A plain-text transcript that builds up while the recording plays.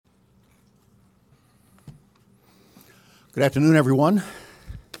Good afternoon, everyone.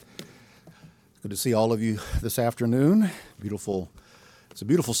 Good to see all of you this afternoon. It's a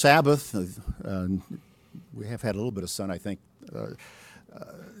beautiful Sabbath. We have had a little bit of sun, I think,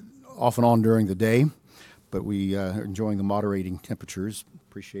 off and on during the day, but we are enjoying the moderating temperatures.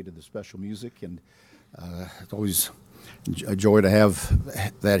 Appreciated the special music, and it's always a joy to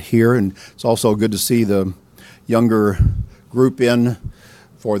have that here. And it's also good to see the younger group in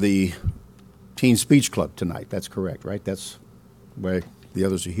for the Teen Speech Club tonight. That's correct, right? That's why the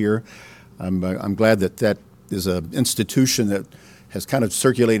others are here. I'm glad that is an institution that has kind of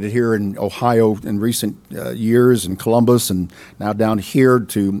circulated here in Ohio in recent years, in Columbus, and now down here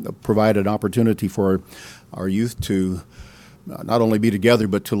to provide an opportunity for our youth to not only be together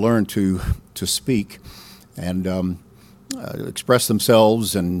but to learn to speak and express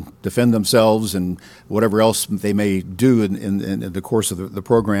themselves and defend themselves and whatever else they may do in the course of the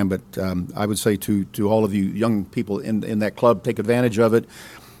program. But I would say to all of you young people in that club, take advantage of it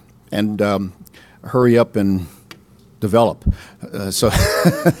and hurry up and develop, so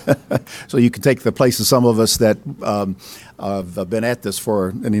you can take the place of some of us that have been at this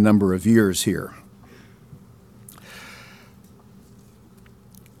for any number of years here.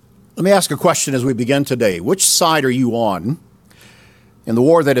 Let me ask a question as we begin today. Which side are you on in the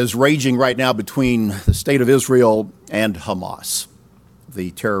war that is raging right now between the state of Israel and Hamas, the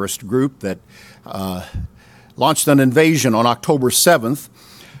terrorist group that launched an invasion on October 7th,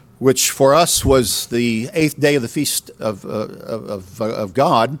 which for us was the 8th day of the Feast of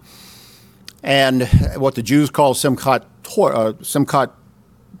God, and what the Jews call Simchat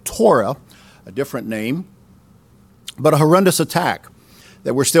Torah, a different name, but a horrendous attack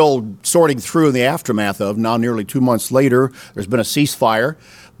that we're still sorting through in the aftermath of. Now, nearly 2 months later, there's been a ceasefire,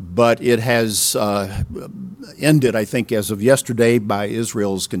 but it has ended, I think, as of yesterday by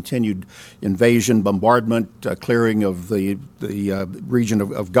Israel's continued invasion, bombardment, clearing of the region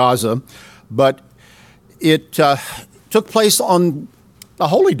of Gaza. But it took place on a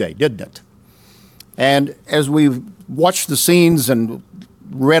holy day, didn't it? And as we watched the scenes and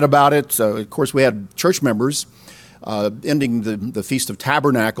read about it, of course, we had church members ending the Feast of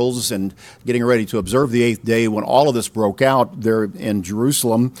Tabernacles and getting ready to observe the 8th day when all of this broke out there in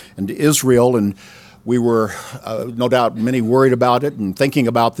Jerusalem and Israel. And we were, no doubt, many worried about it and thinking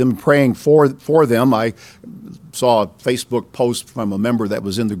about them, praying for them. I saw a Facebook post from a member that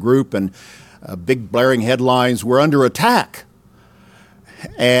was in the group, and big blaring headlines, "We're under attack."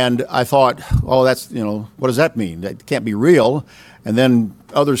 And I thought, oh, that's, what does that mean? That can't be real. And then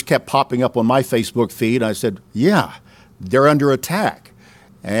others kept popping up on my Facebook feed. I said, yeah, they're under attack.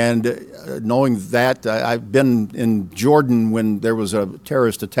 And knowing that, I've been in Jordan when there was a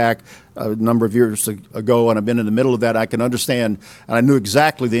terrorist attack a number of years ago, and I've been in the middle of that. I can understand, and I knew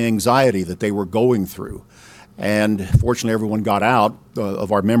exactly the anxiety that they were going through. And fortunately, everyone got out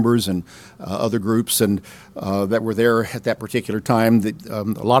of our members and other groups and that were there at that particular time. A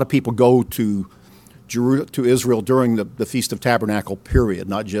lot of people go to Israel during the Feast of Tabernacle period,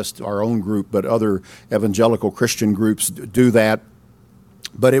 not just our own group, but other evangelical Christian groups do that.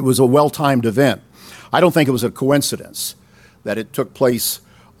 But it was a well-timed event. I don't think it was a coincidence that it took place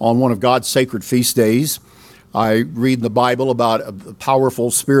on one of God's sacred feast days. I read in the Bible about a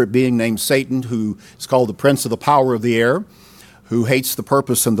powerful spirit being named Satan, who is called the prince of the power of the air, who hates the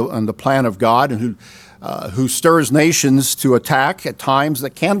purpose and the plan of God, and who stirs nations to attack at times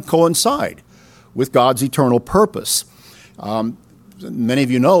that can coincide with God's eternal purpose. Many of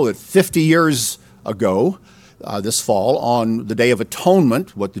you know that 50 years ago, this fall, on the Day of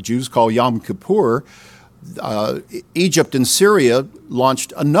Atonement, what the Jews call Yom Kippur, Egypt and Syria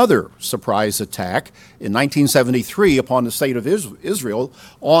launched another surprise attack in 1973 upon the state of Israel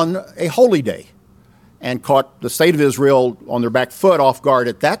on a holy day, and caught the state of Israel on their back foot, off guard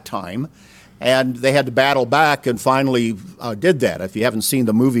at that time, and they had to battle back and finally did that. If you haven't seen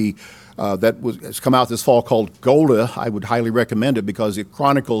the movie has come out this fall called Golda, I would highly recommend it because it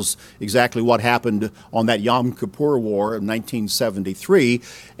chronicles exactly what happened on that Yom Kippur War in 1973,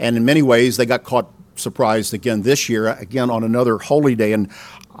 and in many ways they got caught surprised again this year, again on another holy day. And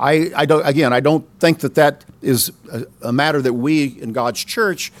I don't think that is a matter that we in God's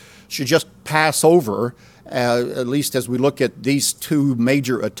church should just pass over, at least as we look at these two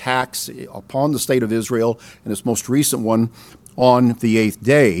major attacks upon the state of Israel and this most recent one on the 8th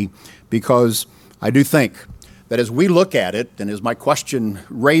day, because I do think that as we look at it, and as my question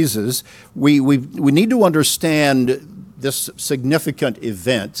raises, we need to understand this significant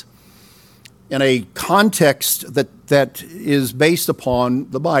event in a context that is based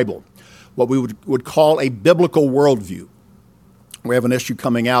upon the Bible, what we would call a biblical worldview. We have an issue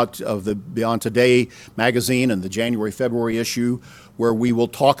coming out of the Beyond Today magazine and the January-February issue where we will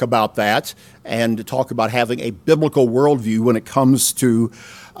talk about that and talk about having a biblical worldview when it comes to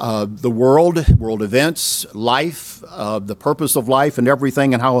the world events, life, the purpose of life and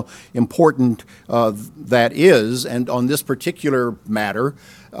everything, and how important that is. And on this particular matter,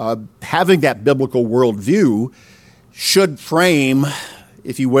 having that biblical worldview should frame,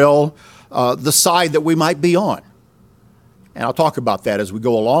 if you will, the side that we might be on. And I'll talk about that as we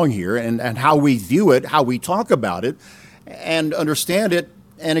go along here and how we view it, how we talk about it, and understand it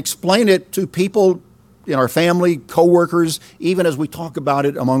and explain it to people in our family, coworkers, even as we talk about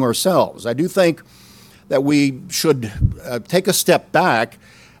it among ourselves. I do think that we should take a step back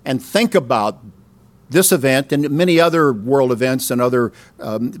and think about this event and many other world events and other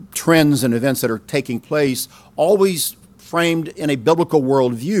trends and events that are taking place, always framed in a biblical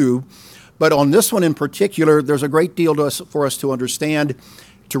worldview. But on this one in particular, there's a great deal for us to understand,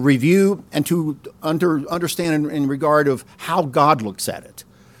 to review, and to understand in regard of how God looks at it,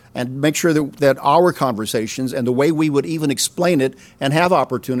 and make sure that our conversations and the way we would even explain it and have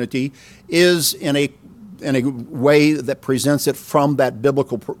opportunity is in a way that presents it from that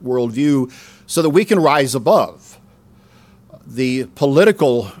biblical worldview, so that we can rise above the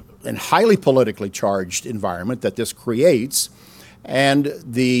political and highly politically charged environment that this creates, and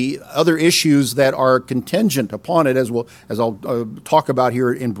the other issues that are contingent upon it, as I'll talk about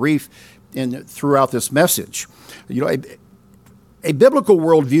here in brief throughout this message. You know, a biblical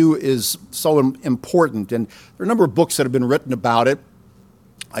worldview is so important, and there are a number of books that have been written about it.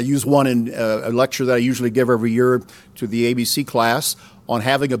 I use one in a lecture that I usually give every year to the ABC class on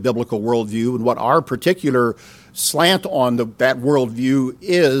having a biblical worldview and what our particular slant on that worldview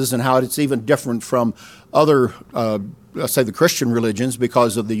is, and how it's even different from other let's say the Christian religions,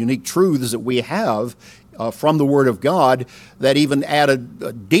 because of the unique truths that we have from the Word of God that even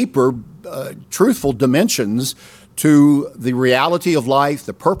added deeper, truthful dimensions to the reality of life,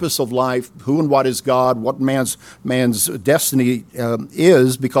 the purpose of life, who and what is God, what man's destiny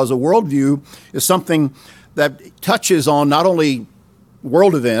is, because a worldview is something that touches on not only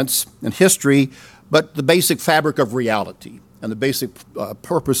world events and history, but the basic fabric of reality and the basic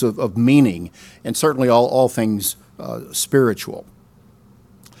purpose of meaning, and certainly all things spiritual.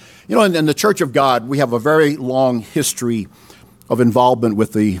 You know, in the Church of God, we have a very long history of involvement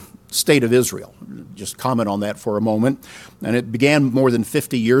with the state of Israel. Just comment on that for a moment. And it began more than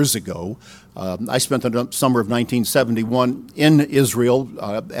 50 years ago. I spent the summer of 1971 in Israel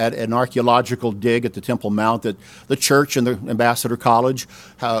at an archaeological dig at the Temple Mount that the church and the Ambassador College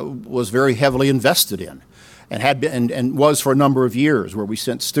was very heavily invested in, and had been and was for a number of years, where we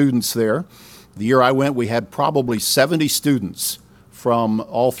sent students there. The year I went, we had probably 70 students from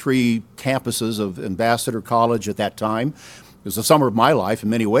all three campuses of Ambassador College at that time. It was the summer of my life in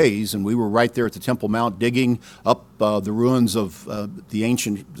many ways, and we were right there at the Temple Mount digging up the ruins of the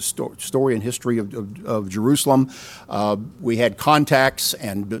ancient story and history of Jerusalem. We had contacts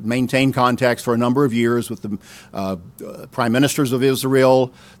and maintained contacts for a number of years with the prime ministers of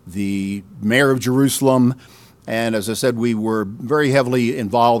Israel, the mayor of Jerusalem, and as I said, we were very heavily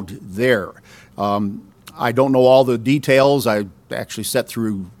involved there. I don't know all the details. I actually sat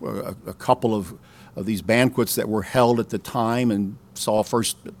through a couple of these banquets that were held at the time and saw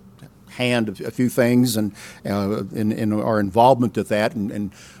firsthand a few things, and in our involvement with that.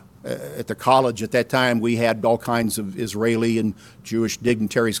 And at the college at that time, we had all kinds of Israeli and Jewish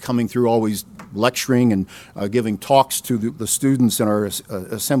dignitaries coming through, always lecturing and giving talks to the students in our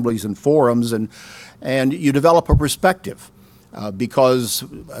assemblies and forums, and you develop a perspective. Because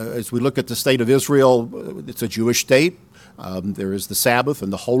as we look at the state of Israel, it's a Jewish state. There is the Sabbath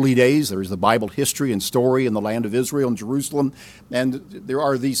and the holy days. There is the Bible history and story in the land of Israel and Jerusalem. And there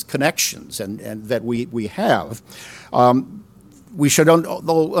are these connections and that we have. We should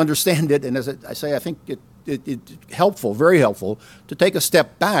understand it. And as I say, I think it's helpful, very helpful, to take a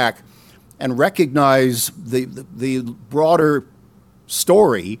step back and recognize the broader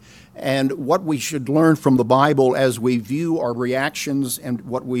story and what we should learn from the Bible as we view our reactions and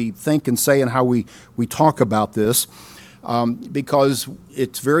what we think and say and how we talk about this, because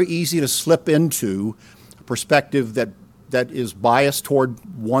it's very easy to slip into a perspective that is biased toward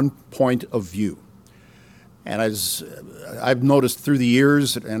one point of view. And as I've noticed through the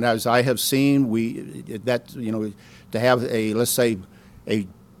years, and as I have seen, to have let's say, a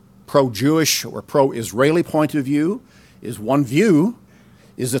pro-Jewish or pro-Israeli point of view is one view.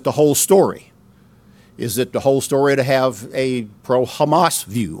 Is it the whole story? Is it the whole story to have a pro-Hamas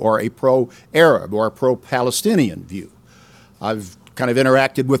view or a pro-Arab or a pro-Palestinian view? I've kind of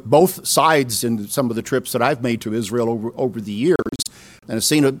interacted with both sides in some of the trips that I've made to Israel over the years, and have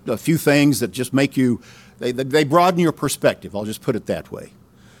seen a few things that just make you, they broaden your perspective, I'll just put it that way,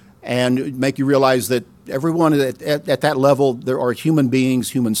 and make you realize that everyone at that level, there are human beings,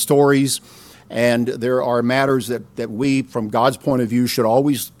 human stories, and there are matters that we, from God's point of view, should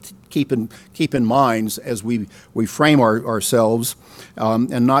always keep in mind as we frame ourselves,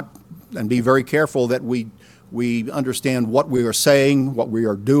 and be very careful that we understand what we are saying, what we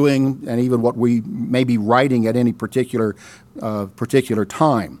are doing, and even what we may be writing at any particular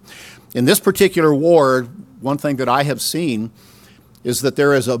time. In this particular war, one thing that I have seen is that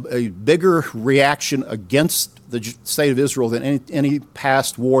there is a bigger reaction against the state of Israel than any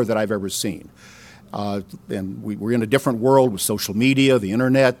past war that I've ever seen. And we're in a different world with social media, the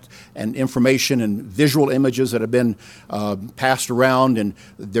internet, and information and visual images that have been passed around, and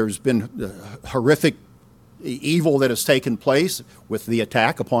there's been horrific evil that has taken place with the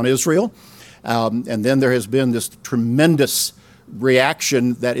attack upon Israel. And then there has been this tremendous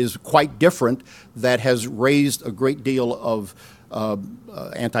reaction that is quite different, that has raised a great deal of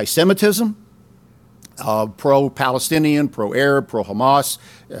anti-Semitism, pro-Palestinian, pro-Arab, pro-Hamas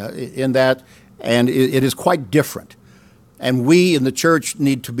in that, and it is quite different. And we in the church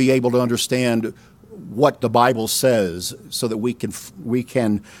need to be able to understand what the Bible says so that we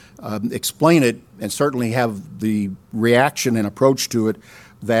can explain it and certainly have the reaction and approach to it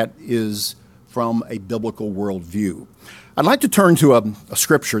that is from a biblical worldview. I'd like to turn to a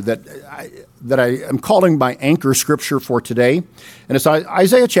scripture that I am calling my anchor scripture for today, and it's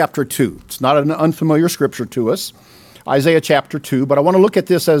Isaiah chapter 2. It's not an unfamiliar scripture to us, Isaiah chapter 2, but I want to look at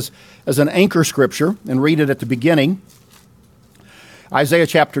this as an anchor scripture and read it at the beginning. Isaiah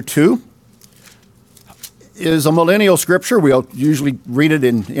chapter 2 is a millennial scripture. We'll usually read it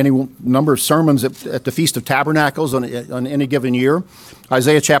in any number of sermons at the Feast of Tabernacles on any given year.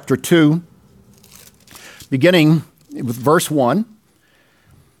 Isaiah chapter 2, beginning with verse 1,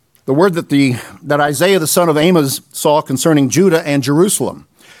 the word that Isaiah the son of Amos saw concerning Judah and Jerusalem.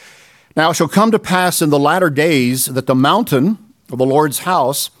 Now it shall come to pass in the latter days that the mountain of the Lord's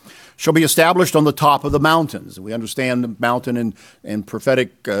house shall be established on the top of the mountains. We understand the mountain in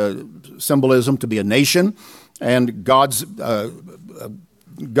prophetic symbolism to be a nation, and God's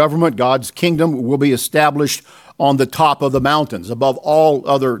government, God's kingdom will be established on the top of the mountains, above all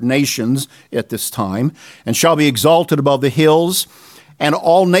other nations at this time, and shall be exalted above the hills, and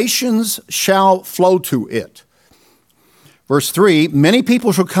all nations shall flow to it. Verse 3, many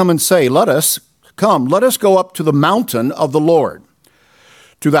people shall come and say, let us go up to the mountain of the Lord,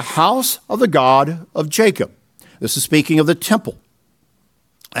 to the house of the God of Jacob. This is speaking of the temple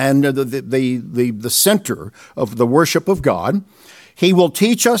and the center of the worship of God. He will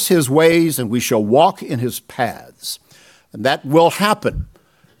teach us his ways, and we shall walk in his paths. And that will happen.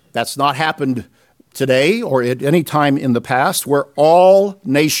 That's not happened today or at any time in the past, where all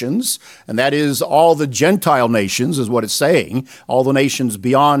nations, and that is all the Gentile nations is what it's saying, all the nations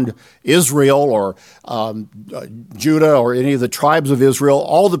beyond Israel or Judah or any of the tribes of Israel,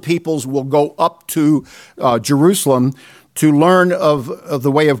 all the peoples will go up to Jerusalem to learn of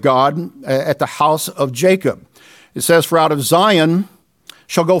the way of God at the house of Jacob. It says, for out of Zion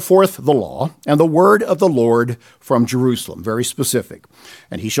shall go forth the law and the word of the Lord from Jerusalem. Very specific.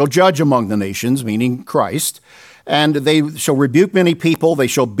 And he shall judge among the nations, meaning Christ. And they shall rebuke many people. They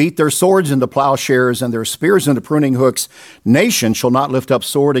shall beat their swords into plowshares and their spears into pruning hooks. Nation shall not lift up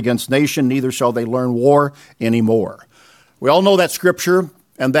sword against nation, neither shall they learn war anymore. We all know that scripture,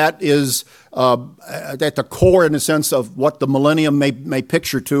 and that is at the core, in a sense, of what the millennium may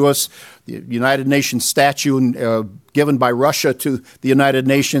picture to us. The United Nations statue given by Russia to the United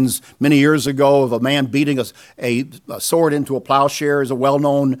Nations many years ago of a man beating a sword into a plowshare is a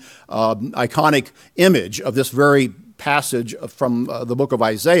well-known, iconic image of this very passage from the book of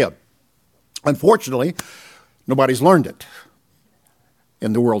Isaiah. Unfortunately, nobody's learned it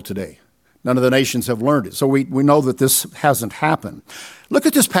in the world today. None of the nations have learned it. So we know that this hasn't happened. Look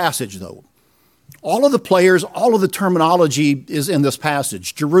at this passage, though. All of the players, all of the terminology is in this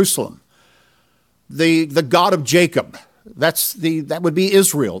passage. Jerusalem, the God of Jacob, that would be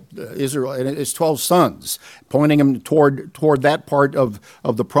Israel. Israel and its 12 sons, pointing him toward that part of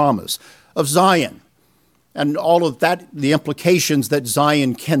the promise. Of Zion, and all of that, the implications that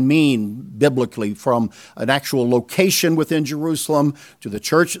Zion can mean biblically, from an actual location within Jerusalem to the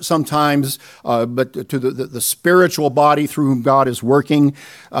church sometimes, but to the spiritual body through whom God is working,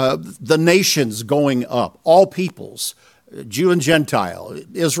 the nations going up, all peoples, Jew and Gentile,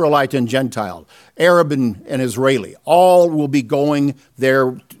 Israelite and Gentile, Arab and Israeli, all will be going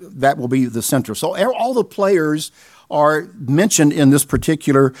there. That will be the center. So all the players are mentioned in this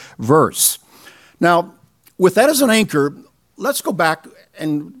particular verse. Now, with that as an anchor, let's go back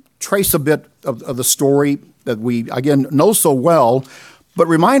and trace a bit of the story that we, again, know so well, but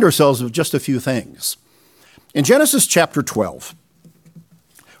remind ourselves of just a few things. In Genesis chapter 12,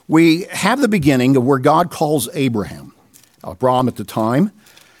 we have the beginning of where God calls Abraham at the time,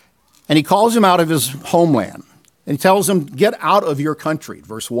 and he calls him out of his homeland. And he tells him, get out of your country.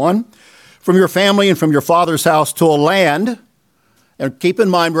 Verse 1, from your family and from your father's house to a land. And keep in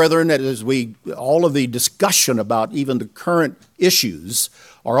mind, brethren, that all of the discussion about even the current issues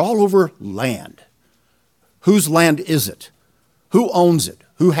are all over land. Whose land is it? Who owns it?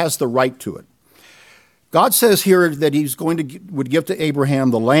 Who has the right to it? God says here that he's would give to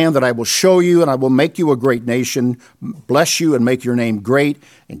Abraham the land that I will show you, and I will make you a great nation, bless you and make your name great,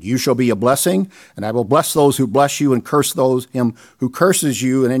 and you shall be a blessing. And I will bless those who bless you and curse him who curses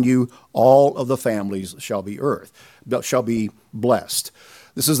you, and in you all of the families shall be blessed.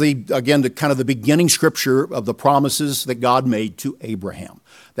 This is the kind of the beginning scripture of the promises that God made to Abraham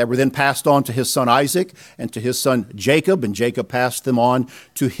that were then passed on to his son Isaac and to his son Jacob, and Jacob passed them on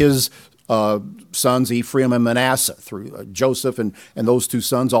to his sons Ephraim and Manasseh through Joseph and those two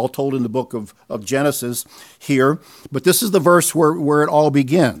sons, all told in the book of Genesis here. But this is the verse where it all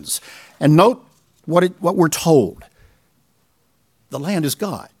begins. And note what we're told. The land is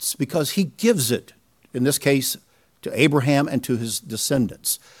God's because he gives it, in this case, to Abraham and to his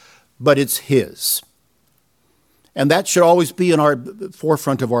descendants. But it's his. And that should always be in our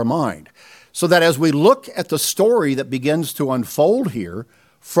forefront of our mind. So that as we look at the story that begins to unfold here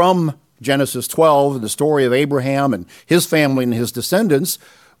from Genesis 12, and the story of Abraham and his family and his descendants,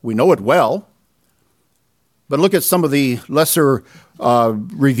 we know it well. But look at some of the lesser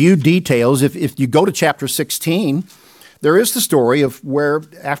reviewed details. If you go to chapter 16, there is the story of where,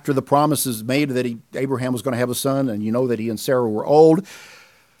 after the promise is made that Abraham was going to have a son, and you know that he and Sarah were old,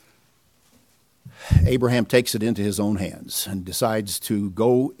 Abraham takes it into his own hands and decides to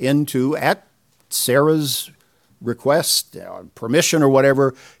go into, at Sarah's request, permission or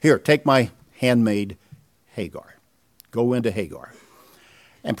whatever, here, take my handmaid Hagar. Go into Hagar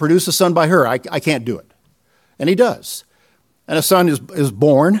and produce a son by her. I can't do it. And he does. And a son is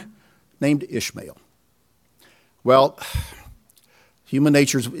born named Ishmael. Well, human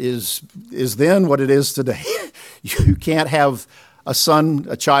nature is then what it is today. You can't have a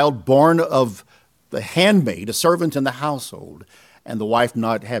child born of the handmaid, a servant in the household, and the wife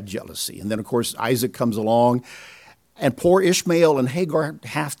not have jealousy. And then, of course, Isaac comes along, and poor Ishmael and Hagar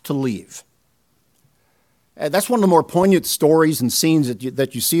have to leave. And that's one of the more poignant stories and scenes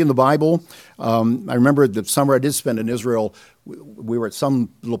that you see in the Bible. I remember the summer I did spend in Israel. We were at some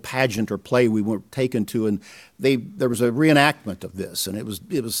little pageant or play we were taken to, and there was a reenactment of this, and it was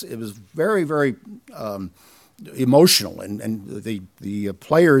very, very emotional, and the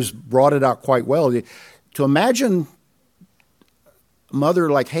players brought it out quite well. To imagine a mother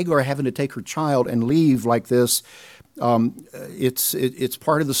like Hagar having to take her child and leave like this, it's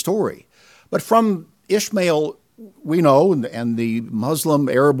part of the story. But from Ishmael, we know, and the Muslim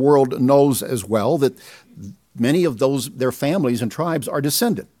Arab world knows as well, that many of their families and tribes are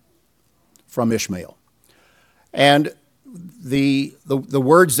descended from Ishmael. And the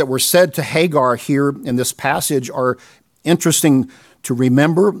words that were said to Hagar here in this passage are interesting to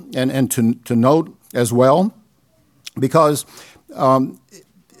remember and to note as well, because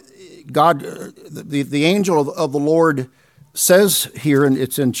God, the angel of the Lord says here, and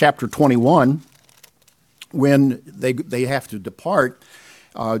it's in chapter 21, when they have to depart,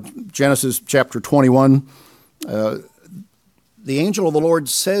 Genesis chapter 21, the angel of the Lord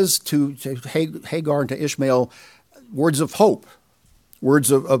says to Hagar and to Ishmael words of hope,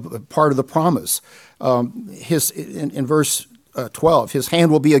 words of part of the promise. In verse 12, his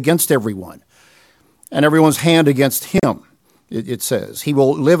hand will be against everyone, and everyone's hand against him. It says, he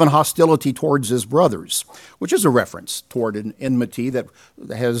will live in hostility towards his brothers, which is a reference toward an enmity that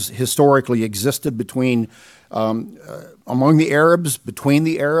has historically existed between among the Arabs, between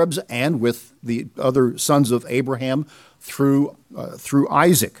the Arabs, and with the other sons of Abraham through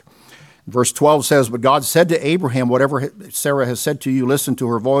Isaac. Verse 12 says, but God said to Abraham, whatever Sarah has said to you, listen to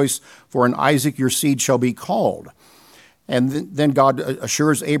her voice, for in Isaac your seed shall be called. And then God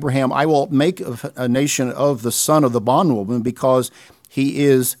assures Abraham, I will make a nation of the son of the bondwoman because he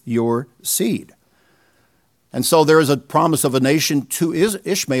is your seed. And so there is a promise of a nation to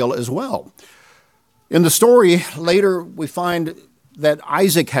Ishmael as well. In the story, later we find that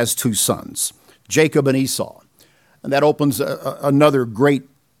Isaac has two sons, Jacob and Esau. And that opens another great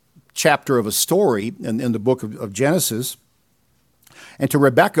chapter of a story in the book of Genesis. And to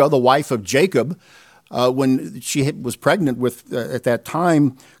Rebekah, the wife of Jacob, when she was pregnant with, at that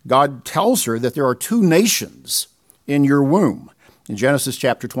time, God tells her that there are two nations in your womb. In Genesis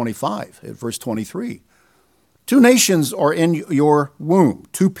chapter 25, at verse 23. Two nations are in your womb.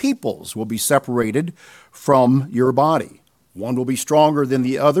 Two peoples will be separated from your body. One will be stronger than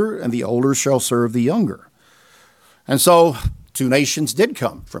the other, and the older shall serve the younger. And so two nations did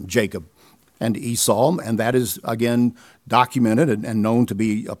come from Jacob and Esau, and that is, again, documented and known to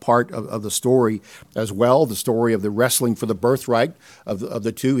be a part of the story as well, the story of the wrestling for the birthright of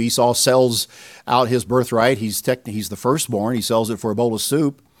the two. Esau sells out his birthright. He's the firstborn. He sells it for a bowl of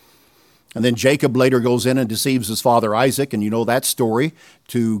soup. And then Jacob later goes in and deceives his father Isaac, and you know that story,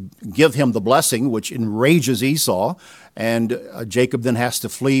 to give him the blessing, which enrages Esau. And Jacob then has to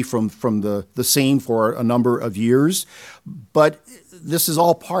flee from the scene for a number of years. But this is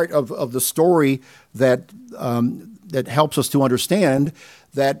all part of the story that helps us to understand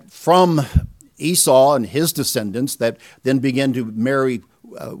that from Esau and his descendants that then begin to marry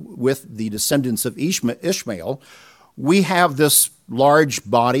with the descendants of Ishmael, we have this large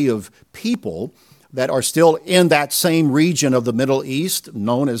body of people that are still in that same region of the Middle East,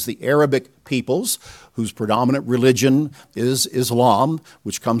 known as the Arabic peoples, whose predominant religion is Islam,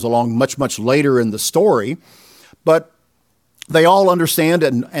 which comes along much, much later in the story. But they all understand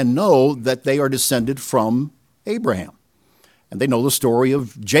and know that they are descended from Abraham. And they know the story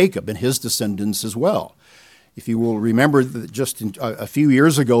of Jacob and his descendants as well. If you will remember, just a few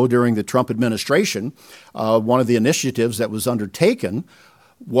years ago during the Trump administration, one of the initiatives that was undertaken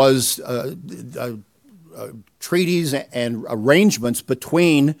was treaties and arrangements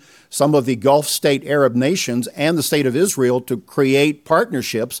between some of the Gulf state Arab nations and the state of Israel to create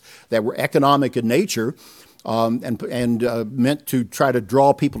partnerships that were economic in nature and meant to try to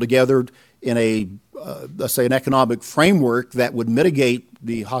draw people together in a, let's say, an economic framework that would mitigate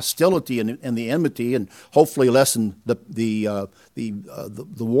the hostility and the enmity and hopefully lessen the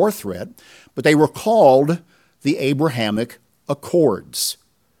war threat. But they were called the Abrahamic Accords.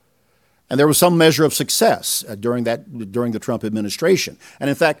 And there was some measure of success during the Trump administration. And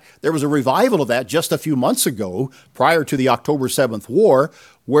in fact, there was a revival of that just a few months ago, prior to the October 7th war,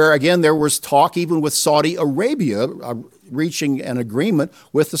 where again there was talk even with Saudi Arabia reaching an agreement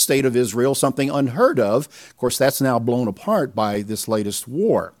with the state of Israel, something unheard of. Of course, that's now blown apart by this latest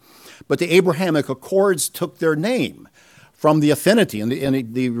war. But the Abrahamic Accords took their name from the affinity and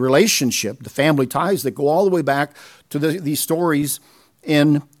the relationship, the family ties that go all the way back to these stories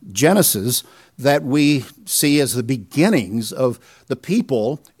in Genesis that we see as the beginnings of the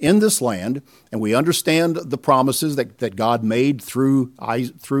people in this land, and we understand the promises that God made from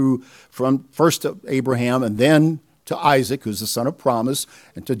first to Abraham and then to Isaac, who's the son of promise,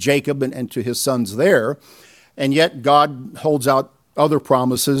 and to Jacob and to his sons there, and yet God holds out other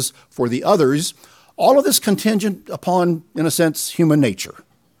promises for the others, all of this contingent upon, in a sense, human nature,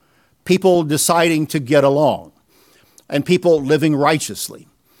 people deciding to get along, and people living righteously.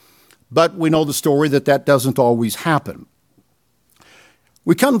 But we know the story that doesn't always happen.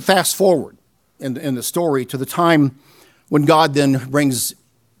 We come fast forward in the story to the time when God then brings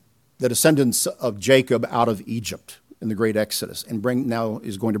the descendants of Jacob out of Egypt in the great Exodus and now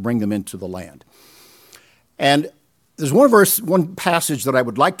is going to bring them into the land. And there's one passage that I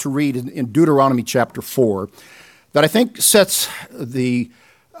would like to read in Deuteronomy chapter 4 that I think sets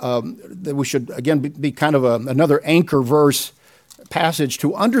that we should, again, be kind of another anchor verse passage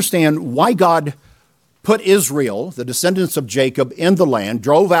to understand why God put Israel, the descendants of Jacob, in the land,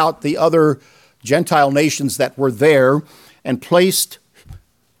 drove out the other Gentile nations that were there, and placed,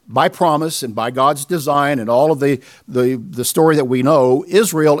 by promise and by God's design and all of the story that we know,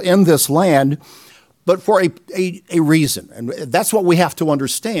 Israel in this land, but for a reason. And that's what we have to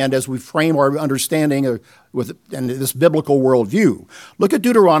understand as we frame our understanding in this biblical worldview. Look at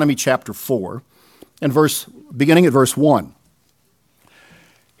Deuteronomy chapter 4, and beginning at verse 1.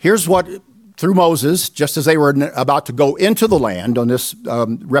 Here's what, through Moses, just as they were about to go into the land on this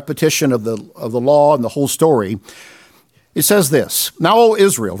repetition of the law and the whole story, it says this: "Now, O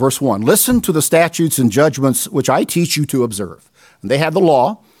Israel," verse 1, "listen to the statutes and judgments which I teach you to observe." And they had the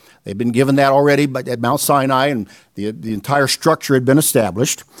law. They've been given that already at Mount Sinai, and the entire structure had been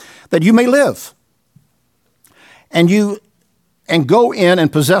established, that you may live. And go in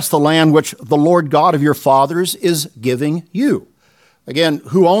and possess the land which the Lord God of your fathers is giving you. Again,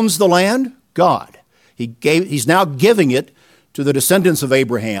 who owns the land? God. He's now giving it to the descendants of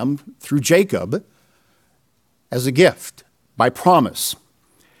Abraham through Jacob as a gift, by promise.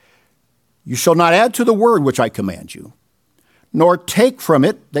 "You shall not add to the word which I command you, nor take from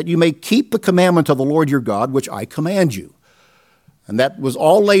it, that you may keep the commandment of the Lord your God, which I command you." And that was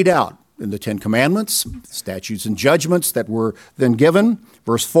all laid out in the Ten Commandments, statutes and judgments that were then given.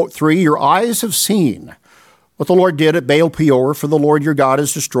 Verse 3, your eyes have seen what the Lord did at Baal Peor, for the Lord your God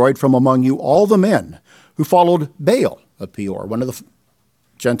has destroyed from among you all the men who followed Baal of Peor, one of the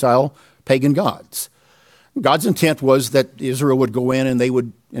Gentile pagan gods. God's intent was that Israel would go in and they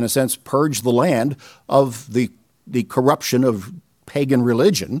would, in a sense, purge the land of the corruption of pagan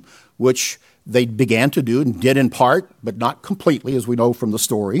religion, which they began to do and did in part, but not completely, as we know from the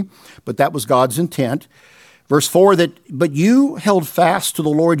story. But that was God's intent. Verse 4, but you held fast to the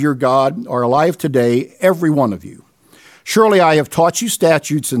Lord your God, are alive today, every one of you. Surely I have taught you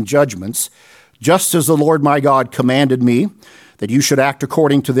statutes and judgments, just as the Lord my God commanded me, that you should act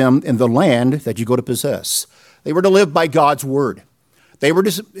according to them in the land that you go to possess. They were to live by God's word. They were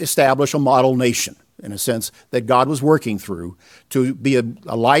to establish a model nation, in a sense, that God was working through to be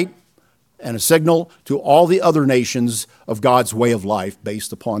a light and a signal to all the other nations of God's way of life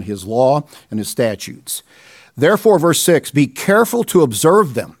based upon his law and his statutes. Therefore, verse 6, be careful to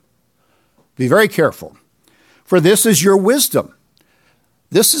observe them. Be very careful, for this is your wisdom.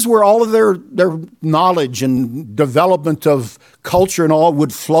 This is where all of their knowledge and development of culture and all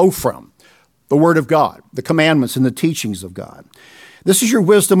would flow from. The Word of God, the commandments and the teachings of God. This is your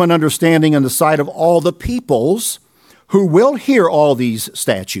wisdom and understanding in the sight of all the peoples who will hear all these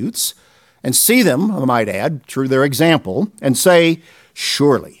statutes and see them, I might add, through their example, and say,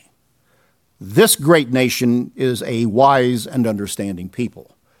 surely this great nation is a wise and understanding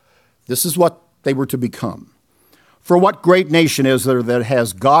people. This is what they were to become. For what great nation is there that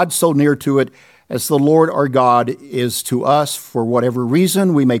has God so near to it as the Lord our God is to us for whatever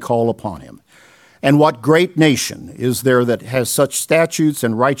reason we may call upon him? And what great nation is there that has such statutes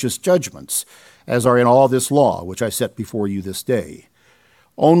and righteous judgments as are in all this law, which I set before you this day?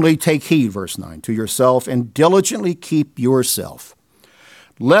 Only take heed, verse 9, to yourself and diligently keep yourself,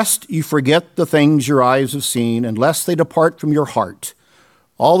 lest you forget the things your eyes have seen, and lest they depart from your heart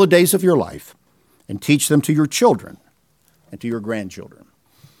all the days of your life, and teach them to your children and to your grandchildren.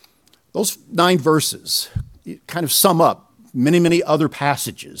 Those 9 verses kind of sum up many, many other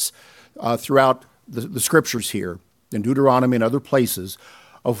passages throughout the scriptures here, in Deuteronomy and other places,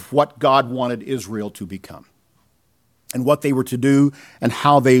 of what God wanted Israel to become, and what they were to do, and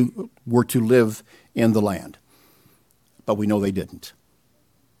how they were to live in the land. But we know they didn't.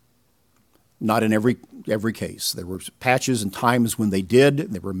 Not in every case. There were patches and times when they did.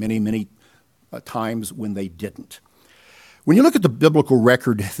 There were many, many times when they didn't. When you look at the biblical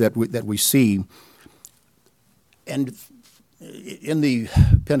record that we see, and in the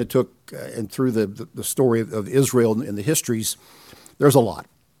Pentateuch and through the story of Israel and the histories, there's a lot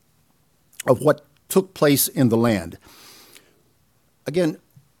of what took place in the land. Again,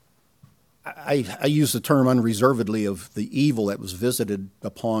 I use the term unreservedly of the evil that was visited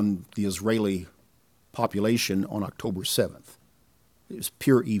upon the Israeli population on October 7th. It was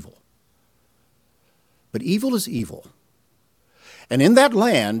pure evil. But evil is evil. And in that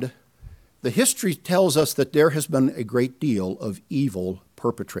land, the history tells us that there has been a great deal of evil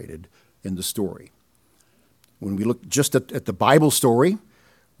perpetrated in the story. When we look just at the Bible story,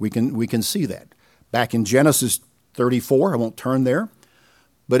 we can see that. Back in Genesis 34, I won't turn there,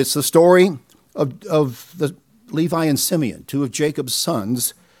 but it's the story of the Levi and Simeon, 2 of Jacob's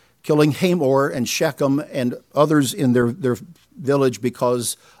sons, killing Hamor and Shechem and others in their village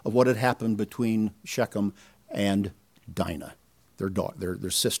because of what had happened between Shechem and Dinah, their daughter,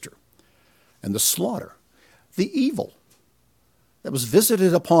 their sister. And the slaughter, the evil that was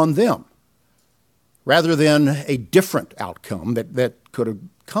visited upon them, rather than a different outcome that could have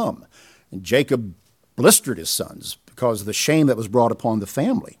come. And Jacob blistered his sons because of the shame that was brought upon the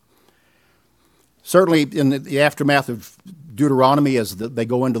family. Certainly in the aftermath of Deuteronomy, as they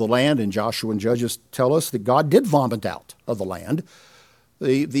go into the land, and Joshua and Judges tell us that God did vomit out of the land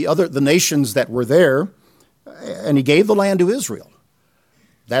the nations that were there, and he gave the land to Israel.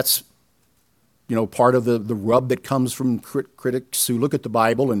 That's part of the rub that comes from critics who look at the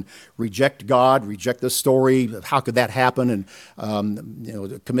Bible and reject God, reject the story. How could that happen?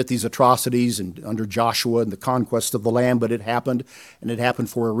 And commit these atrocities and under Joshua and the conquest of the land. But it happened, and it happened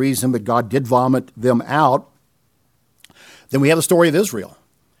for a reason. But God did vomit them out. Then we have the story of Israel.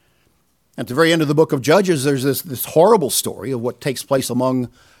 At the very end of the book of Judges, there's this horrible story of what takes place among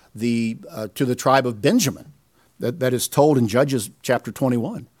to the tribe of Benjamin that is told in Judges chapter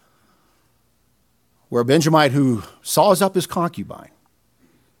 21. Where a Benjamite who saws up his concubine.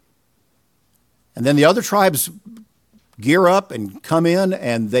 And then the other tribes gear up and come in,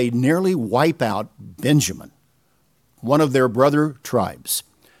 and they nearly wipe out Benjamin, one of their brother tribes.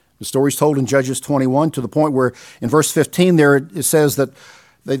 The story's told in Judges 21 to the point where in verse 15 there it says that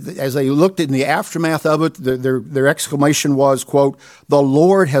As they looked in the aftermath of it, their exclamation was, quote, "The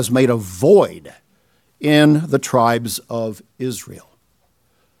Lord has made a void in the tribes of Israel."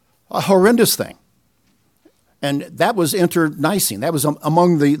 A horrendous thing. And that was internecine. That was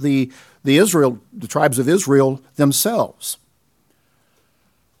among the tribes of Israel themselves.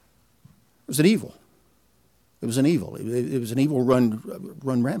 It was an evil. It was an evil. It was an evil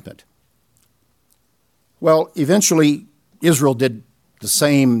run rampant. Well, eventually, Israel did the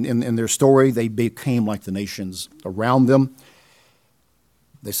same in their story. They became like the nations around them.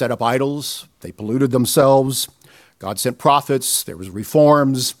 They set up idols. They polluted themselves. God sent prophets. There was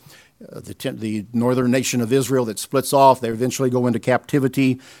reforms. The northern nation of Israel that splits off, they eventually go into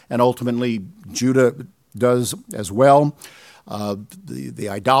captivity, and ultimately Judah does as well. The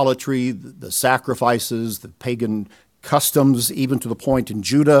idolatry, the sacrifices, the pagan customs, even to the point in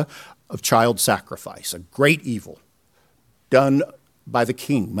Judah of child sacrifice, a great evil done by the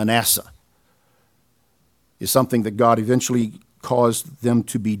king, Manasseh, is something that God eventually caused them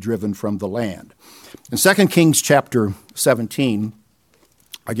to be driven from the land. In 2 Kings chapter 17,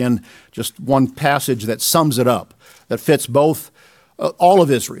 again, just one passage that sums it up, that fits both all of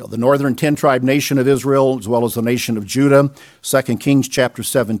Israel, the northern 10-tribe nation of Israel, as well as the nation of Judah. 2 Kings chapter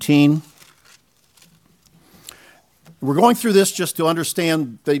 17. We're going through this just to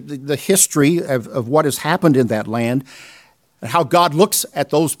understand the history of what has happened in that land, and how God looks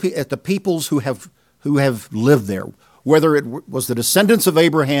at the peoples who have lived there, whether it was the descendants of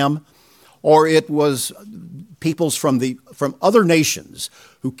Abraham or it was peoples from other nations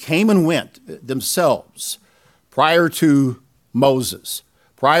who came and went themselves prior to Moses,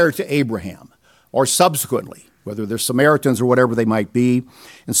 prior to Abraham, or subsequently, whether they're Samaritans or whatever they might be.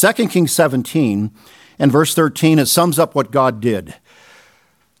 In 2 Kings 17 and verse 13, it sums up what God did.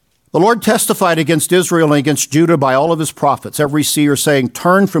 The Lord testified against Israel and against Judah by all of his prophets, every seer, saying,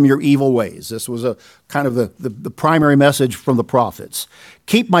 "Turn from your evil ways." This was a kind of the primary message from the prophets.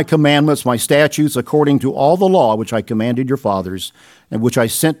 "Keep my commandments, my statutes, according to all the law which I commanded your fathers, and which I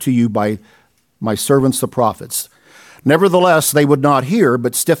sent to you by my servants the prophets." Nevertheless, they would not hear,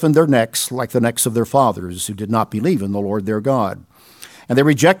 but stiffened their necks like the necks of their fathers, who did not believe in the Lord their God. And they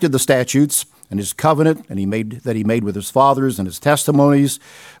rejected the statutes and his covenant he made with his fathers, and his testimonies,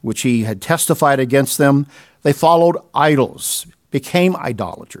 which he had testified against them. They followed idols, became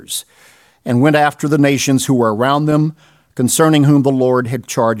idolaters, and went after the nations who were around them, concerning whom the Lord had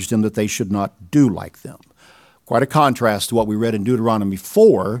charged them that they should not do like them. Quite a contrast to what we read in Deuteronomy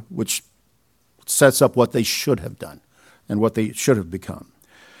 4, which sets up what they should have done and what they should have become.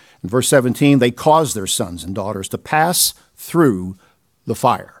 In verse 17, they caused their sons and daughters to pass through the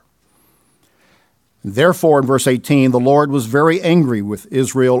fire. Therefore, in verse 18, the Lord was very angry with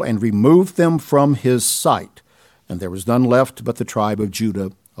Israel and removed them from his sight. And there was none left but the tribe of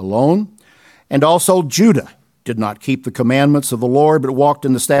Judah alone. And also Judah did not keep the commandments of the Lord, but walked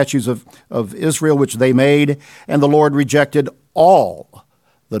in the statutes of Israel, which they made. And the Lord rejected all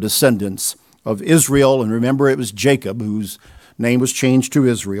the descendants of Israel. And remember, it was Jacob, whose name was changed to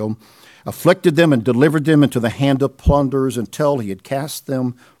Israel, afflicted them and delivered them into the hand of plunderers until he had cast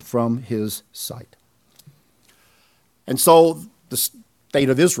them from his sight. And so the state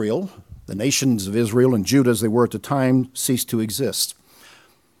of Israel, the nations of Israel and Judah as they were at the time, ceased to exist.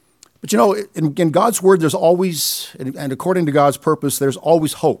 But in God's word, there's always, and according to God's purpose, there's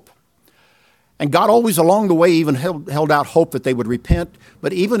always hope. And God always along the way even held out hope that they would repent.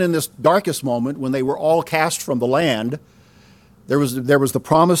 But even in this darkest moment, when they were all cast from the land, there was the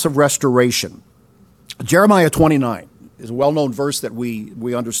promise of restoration. Jeremiah 29 is a well-known verse that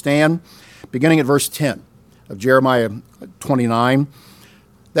we understand, beginning at verse 10 of Jeremiah 29,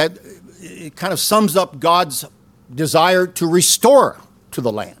 that it kind of sums up God's desire to restore to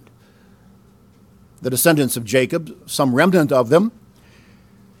the land the descendants of Jacob, some remnant of them,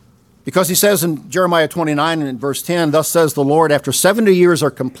 because he says in Jeremiah 29 and in verse 10, "Thus says the Lord, after 70 years are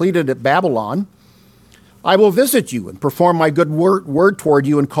completed at Babylon, I will visit you and perform my good word toward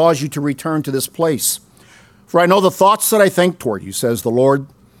you and cause you to return to this place. For I know the thoughts that I think toward you, says the Lord,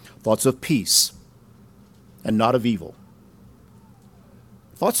 thoughts of peace and not of evil."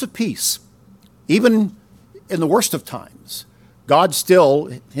 Thoughts of peace. Even in the worst of times, God still,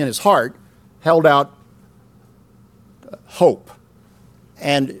 in his heart, held out hope.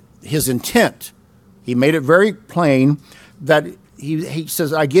 And his intent, he made it very plain that he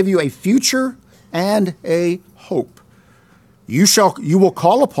says, "I give you a future and a hope. You will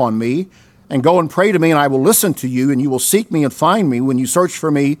call upon me and go and pray to me, and I will listen to you, and you will seek me and find me when you search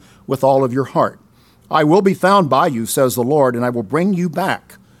for me with all of your heart. I will be found by you, says the Lord, and I will bring you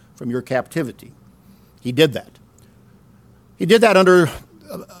back from your captivity." He did that. He did that under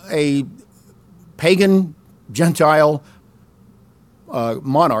a pagan Gentile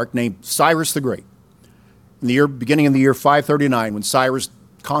monarch named Cyrus the Great. Beginning in the year 539, when Cyrus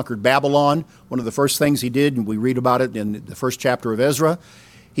conquered Babylon, one of the first things he did, and we read about it in the first chapter of Ezra,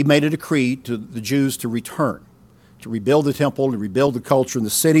 he made a decree to the Jews to return, to rebuild the temple, to rebuild the culture in the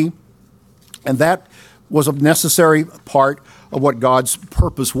city. And that was a necessary part of what God's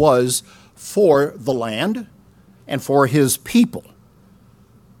purpose was for the land and for his people.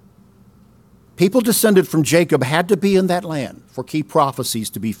 People descended from Jacob had to be in that land for key prophecies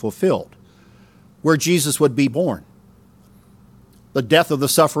to be fulfilled, where Jesus would be born. The death of the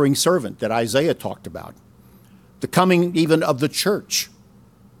suffering servant that Isaiah talked about. The coming even of the church.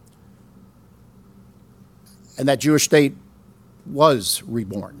 And that Jewish state was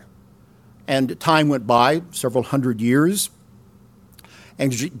reborn. And time went by, several hundred years,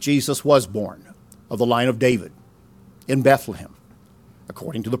 and Jesus was born of the line of David in Bethlehem,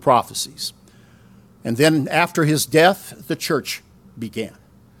 according to the prophecies. And then after his death, the church began.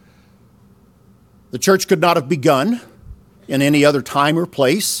 The church could not have begun in any other time or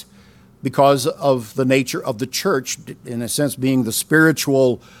place because of the nature of the church, in a sense being the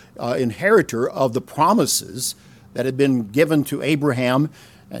spiritual inheritor of the promises that had been given to Abraham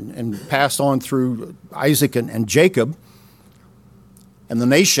and passed on through Isaac and Jacob, and the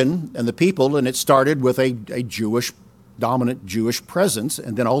nation and the people. And it started with a dominant Jewish presence,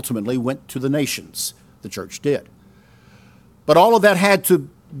 and then ultimately went to the nations. The church did. But all of that had to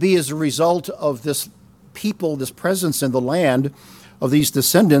be as a result of this people, this presence in the land of these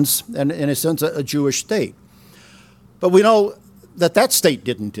descendants, and in a sense a Jewish state. But we know that state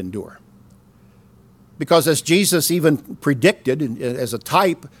didn't endure. Because as Jesus even predicted as a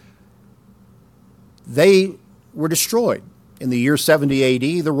type, they were destroyed. In the year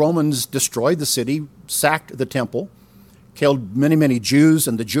 70 AD, the Romans destroyed the city, sacked the temple, killed many, many Jews,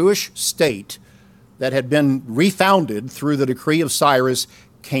 and the Jewish state that had been refounded through the decree of Cyrus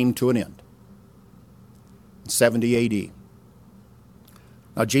came to an end. 70 AD.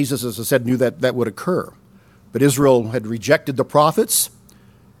 Now, Jesus, as I said, knew that would occur. But Israel had rejected the prophets,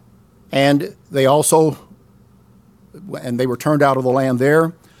 and they were turned out of the land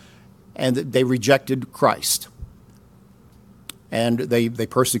there, and they rejected Christ. And they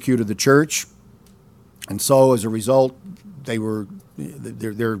persecuted the church. And so, as a result, their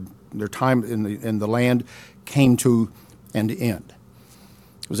time in the land came to an end.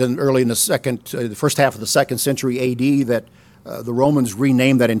 It was early in the first half of the 2nd century AD that the Romans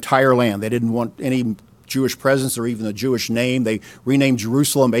renamed that entire land. They didn't want any Jewish presence or even a Jewish name. They renamed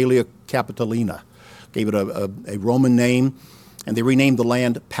Jerusalem Aelia Capitolina, gave it a Roman name, and they renamed the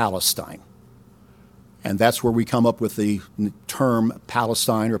land Palestine. And that's where we come up with the term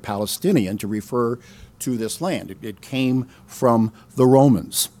Palestine or Palestinian to refer to this land. It came from the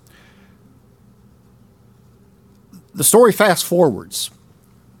Romans. The story fast forwards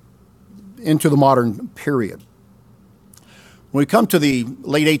into the modern period. When we come to the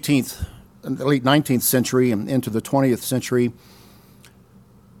late 19th century and into the 20th century,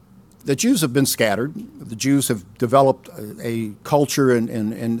 the Jews have been scattered. The Jews have developed a culture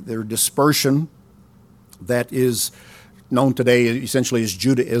and their dispersion that is known today essentially as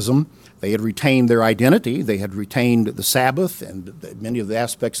Judaism. They had retained their identity. They had retained the Sabbath and many of the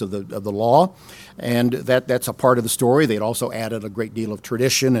aspects of the law, and that's a part of the story. They had also added a great deal of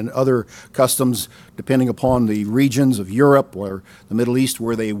tradition and other customs depending upon the regions of Europe or the Middle East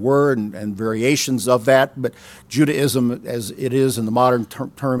where they were, and variations of that. But Judaism, as it is in the modern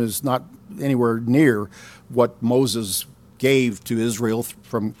term, is not anywhere near what Moses gave to Israel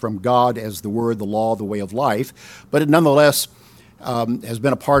from God as the word, the law, the way of life. But it nonetheless has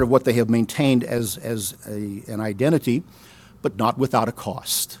been a part of what they have maintained as an identity, but not without a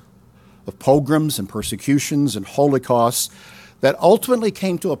cost of pogroms and persecutions and holocausts that ultimately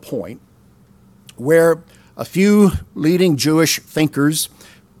came to a point where a few leading Jewish thinkers,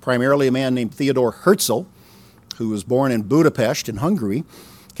 primarily a man named Theodor Herzl, who was born in Budapest in Hungary,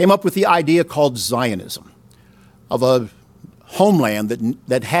 came up with the idea called Zionism, of a homeland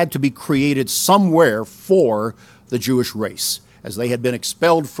that had to be created somewhere for the Jewish race, as they had been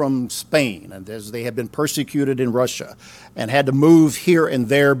expelled from Spain and as they had been persecuted in Russia and had to move here and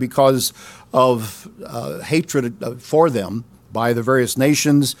there because of hatred for them by the various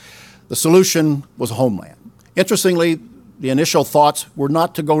nations. The solution was a homeland. Interestingly, the initial thoughts were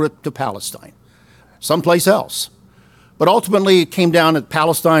not to go to Palestine, someplace else. But ultimately, it came down that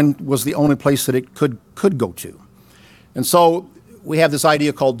Palestine was the only place that it could go to. And so we have this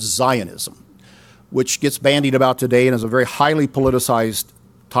idea called Zionism, which gets bandied about today and is a very highly politicized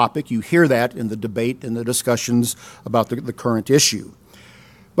topic. You hear that in the debate and the discussions about the current issue.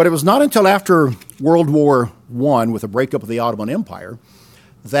 But it was not until after World War I, with the breakup of the Ottoman Empire,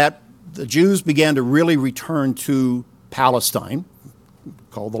 that the Jews began to really return to Palestine,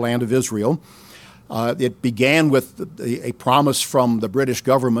 called the Land of Israel. It began with a promise from the British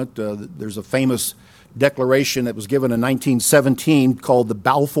government. There's a famous declaration that was given in 1917 called the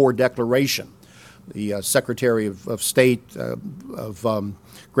Balfour Declaration. The Secretary of State of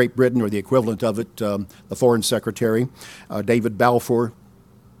Great Britain, or the equivalent of it, the Foreign Secretary, David Balfour,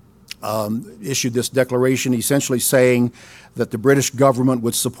 issued this declaration essentially saying that the British government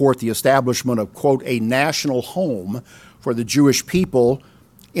would support the establishment of, quote, a national home for the Jewish people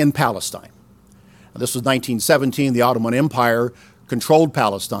in Palestine. This was 1917. The Ottoman Empire controlled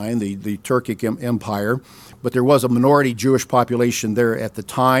Palestine, the Turkic Empire, but there was a minority Jewish population there at the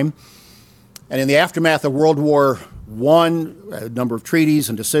time. And in the aftermath of World War I, a number of treaties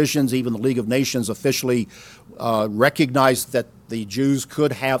and decisions, even the League of Nations officially recognized that the Jews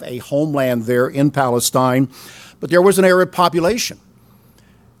could have a homeland there in Palestine, but there was an Arab population.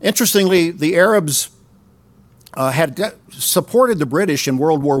 Interestingly, the Arabs had supported the British in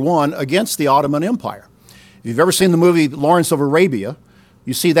World War I against the Ottoman Empire. If you've ever seen the movie Lawrence of Arabia,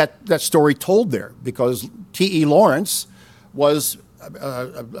 you see that story told there, because T.E. Lawrence was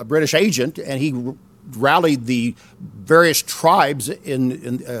a British agent, and he rallied the various tribes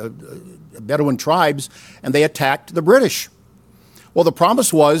Bedouin tribes, and they attacked the British. Well, the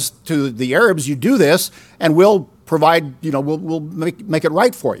promise was to the Arabs, you do this, and we'll provide, we'll make it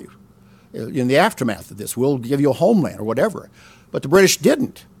right for you. In the aftermath of this, we'll give you a homeland or whatever. But the British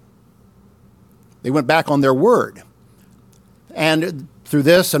didn't. They went back on their word. And through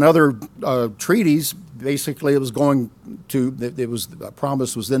this and other treaties, basically a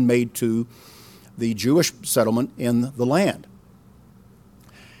promise was then made to the Jewish settlement in the land.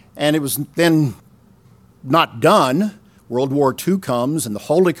 And it was then not done. World War II comes and the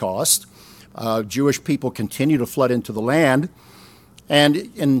Holocaust. Jewish people continue to flood into the land. And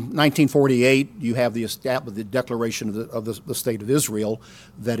in 1948, you have the declaration of the State of Israel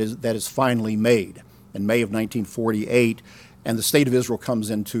that is finally made in May of 1948, and the State of Israel comes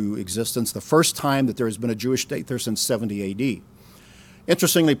into existence, the first time that there has been a Jewish state there since 70 A.D.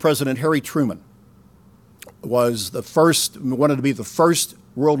 Interestingly, President Harry Truman wanted to be the first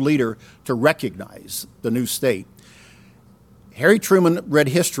world leader to recognize the new state. Harry Truman read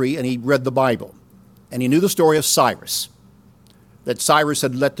history, and he read the Bible, and he knew the story of Cyrus, that Cyrus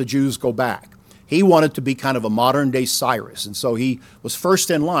had let the Jews go back. He wanted to be kind of a modern-day Cyrus, and so he was first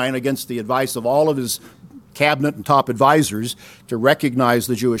in line against the advice of all of his cabinet and top advisors to recognize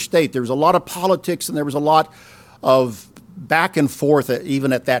the Jewish state. There was a lot of politics, and there was a lot of back and forth,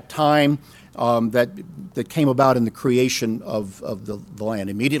 even at that time, that came about in the creation of the land.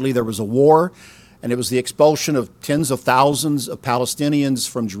 Immediately there was a war, and it was the expulsion of tens of thousands of Palestinians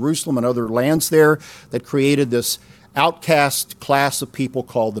from Jerusalem and other lands there that created this outcast class of people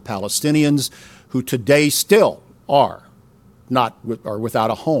called the Palestinians, who today still are without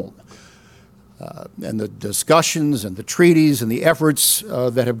a home. And the discussions and the treaties and the efforts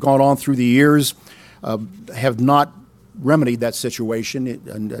that have gone on through the years have not remedied that situation.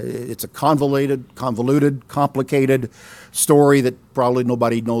 It's a convoluted, complicated story that probably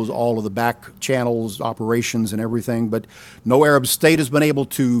nobody knows all of the back channels, operations, and everything. But no Arab state has been able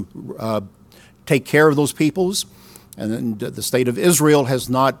to take care of those peoples. And the State of Israel has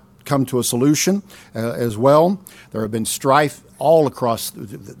not come to a solution as well. There have been strife all across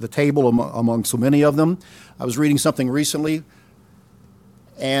the table among so many of them. I was reading something recently,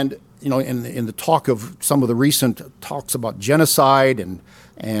 and in the talk of some of the recent talks about genocide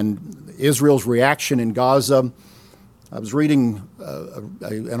and Israel's reaction in Gaza, I was reading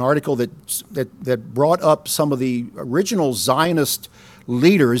an article that brought up some of the original Zionist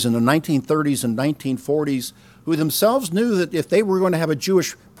leaders in the 1930s and 1940s who themselves knew that if they were going to have a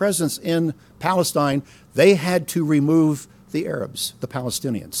Jewish presence in Palestine, they had to remove the Arabs, the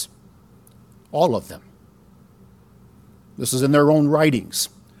Palestinians, all of them. This is in their own writings.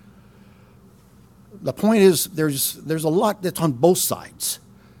 The point is, there's a lot that's on both sides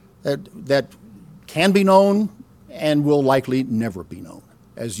that can be known and will likely never be known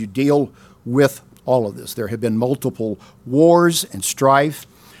as you deal with all of this. There have been multiple wars and strife,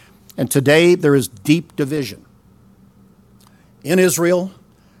 and today there is deep division in Israel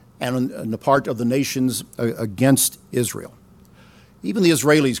and in the part of the nations against Israel. Even the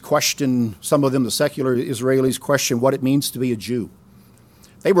Israelis question, some of them, the secular Israelis, question what it means to be a Jew.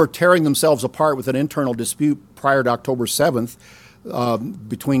 They were tearing themselves apart with an internal dispute prior to October 7th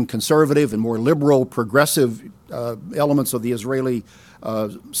between conservative and more liberal, progressive elements of the Israeli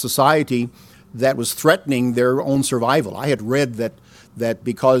society that was threatening their own survival. I had read that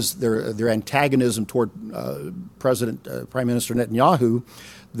because their antagonism toward Prime Minister Netanyahu,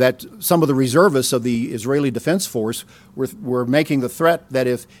 that some of the reservists of the Israeli Defense Force were making the threat that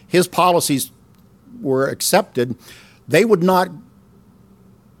if his policies were accepted, they would not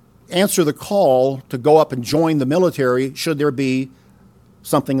answer the call to go up and join the military should there be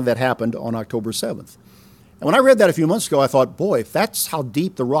something that happened on October 7th. And when I read that a few months ago, I thought, boy, if that's how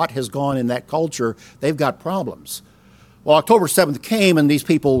deep the rot has gone in that culture, they've got problems. Well, October 7th came, and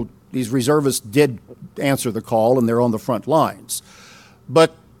these reservists did answer the call, and they're on the front lines.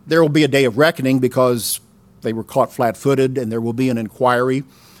 But there will be a day of reckoning because they were caught flat-footed, and there will be an inquiry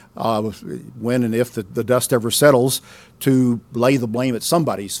when and if the dust ever settles to lay the blame at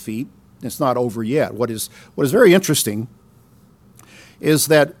somebody's feet. It's not over yet. What is very interesting is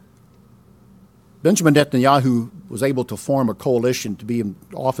that Benjamin Netanyahu was able to form a coalition to be in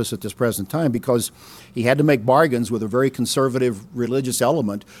office at this present time because he had to make bargains with a very conservative religious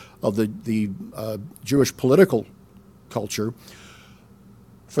element of the Jewish political culture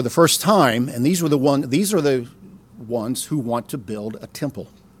for the first time, and these are the ones who want to build a temple.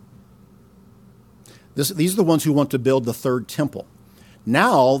 These are the ones who want to build the third temple.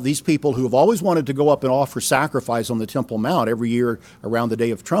 Now, these people who have always wanted to go up and offer sacrifice on the Temple Mount every year around the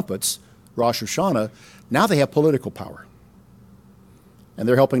Day of Trumpets, Rosh Hashanah, now they have political power. And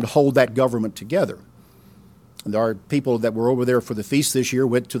they're helping to hold that government together. And there are people that were over there for the feast this year,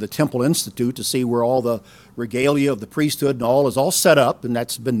 went to the Temple Institute to see where all the regalia of the priesthood and all is all set up, and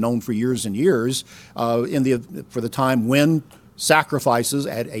that's been known for years and years, for the time when sacrifices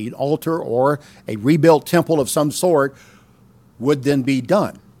at an altar or a rebuilt temple of some sort would then be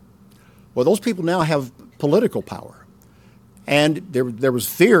done. Well, those people now have political power. And there was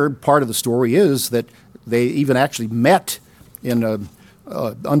fear. Part of the story is that they even actually met in an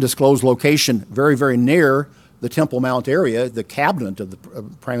undisclosed location very, very near the Temple Mount area, the cabinet of the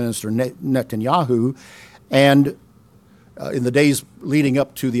Prime Minister Netanyahu, and in the days leading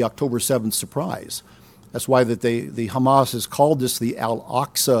up to the October 7th surprise. That's why that the Hamas has called this the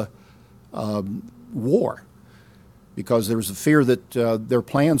Al-Aqsa war, because there was a fear that their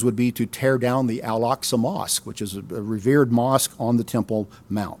plans would be to tear down the Al-Aqsa Mosque, which is a revered mosque on the Temple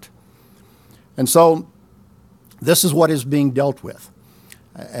Mount. And so this is what is being dealt with.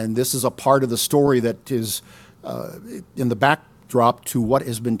 And this is a part of the story that is in the backdrop to what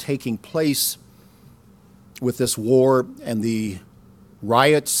has been taking place with this war and the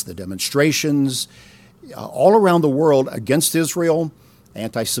riots, the demonstrations, all around the world against Israel,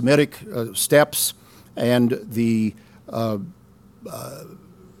 anti-Semitic steps, and the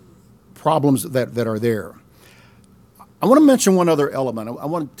problems that are there. I want to mention one other element. I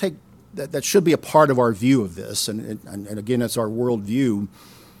want to take that should be a part of our view of this, and again, it's our worldview.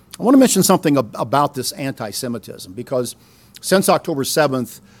 I want to mention something about this anti-Semitism, because since October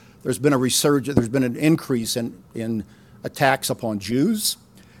 7th, there's been a resurgence, there's been an increase in attacks upon Jews,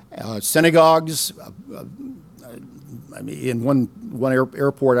 synagogues. In one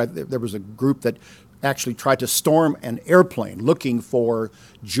airport, there was a group that actually tried to storm an airplane looking for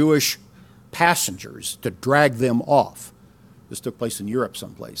Jewish passengers to drag them off. This took place in Europe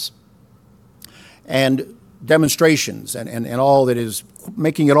someplace. And demonstrations and all that is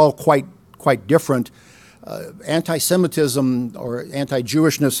making it all quite different. Anti-Semitism or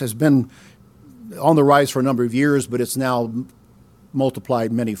anti-Jewishness has been on the rise for a number of years, but it's now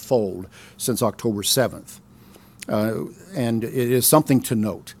multiplied many-fold since October 7th. And it is something to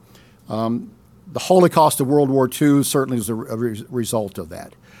note. The Holocaust of World War II certainly is a result of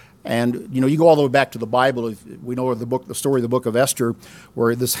that. And, you go all the way back to the Bible. We know the story of the book of Esther,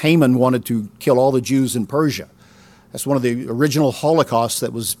 where this Haman wanted to kill all the Jews in Persia. That's one of the original Holocausts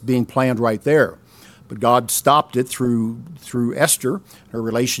that was being planned right there. But God stopped it through Esther, her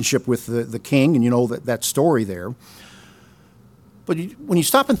relationship with the king, and that story there. But when you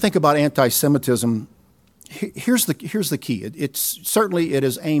stop and think about anti-Semitism, here's the key. It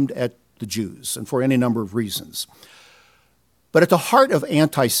is aimed at the Jews, and for any number of reasons. But at the heart of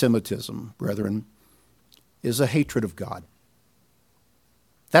anti-Semitism, brethren, is a hatred of God.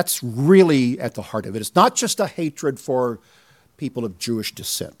 That's really at the heart of it. It's not just a hatred for people of Jewish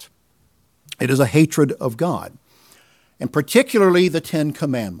descent. It is a hatred of God, and particularly the Ten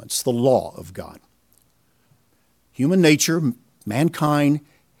Commandments, the law of God. Human nature, mankind,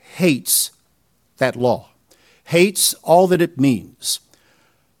 hates that law, hates all that it means.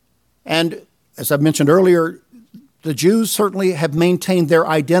 And as I mentioned earlier, the Jews certainly have maintained their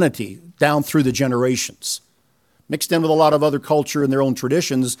identity down through the generations, mixed in with a lot of other culture and their own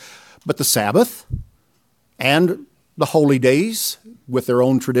traditions, but the Sabbath and the holy days with their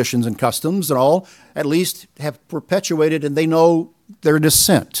own traditions and customs and all, at least have perpetuated, and they know their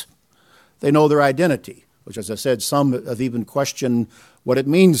descent. They know their identity, which, as I said, some have even questioned what it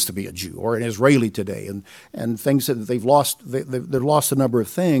means to be a Jew or an Israeli today, and things that they've lost a number of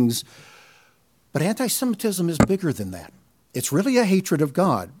things. But anti-Semitism is bigger than that. It's really a hatred of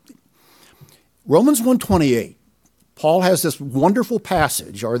God. Romans 1:28, Paul has this wonderful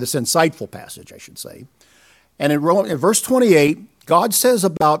passage, or this insightful passage, I should say. And in verse 28, God says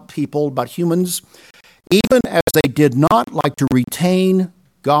about people, about humans, even as they did not like to retain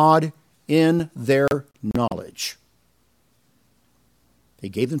God in their knowledge. He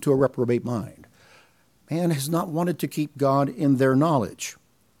gave them to a reprobate mind. Man has not wanted to keep God in their knowledge.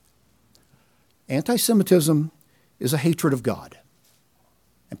 Anti-Semitism is a hatred of God,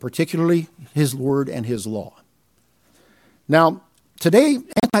 and particularly His Word and His law. Now, today,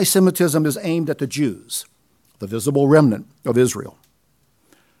 anti-Semitism is aimed at the Jews, the visible remnant of Israel.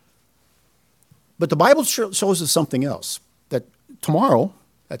 But the Bible shows us something else, that tomorrow,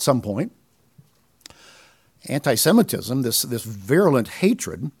 at some point, anti-Semitism, this virulent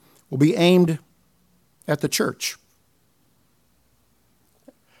hatred, will be aimed at the church.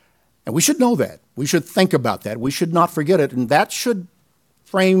 And we should know that. We should think about that. We should not forget it. And that should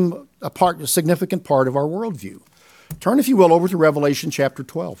frame a significant part of our worldview. Turn, if you will, over to Revelation chapter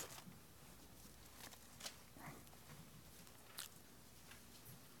 12.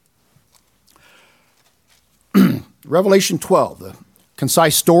 Revelation 12, the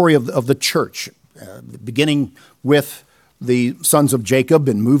concise story of the church, beginning with the sons of Jacob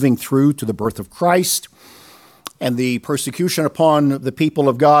and moving through to the birth of Christ, and the persecution upon the people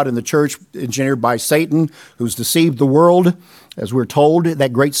of God and the church engineered by Satan, who's deceived the world, as we're told,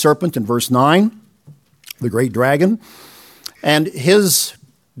 that great serpent in verse 9, the great dragon, and his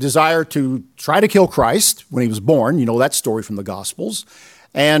desire to try to kill Christ when he was born, you know that story from the Gospels,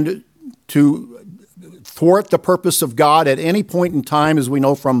 and to thwart the purpose of God at any point in time, as we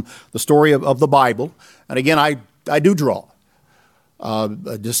know from the story of the Bible. And again, I do draw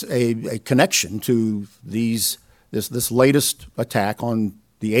just a connection to this latest attack on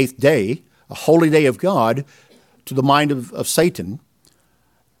the 8th day, a holy day of God, to the mind of Satan.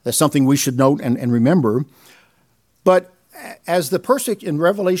 That's something we should note and remember. But as in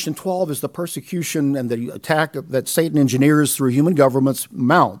Revelation 12, as the persecution and the attack that Satan engineers through human governments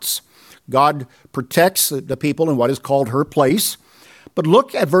mounts, God protects the people in what is called her place. But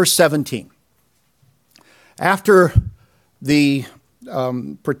look at verse 17. After the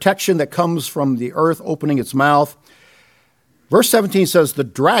protection that comes from the earth opening its mouth, verse 17 says, the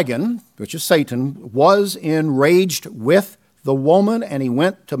dragon, which is Satan, was enraged with the woman, and he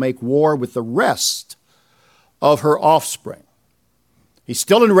went to make war with the rest of her offspring. He's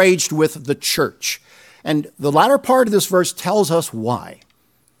still enraged with the church. And the latter part of this verse tells us why.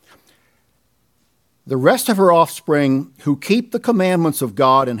 The rest of her offspring who keep the commandments of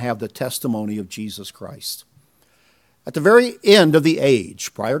God and have the testimony of Jesus Christ. At the very end of the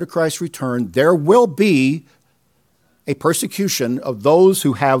age, prior to Christ's return, there will be a persecution of those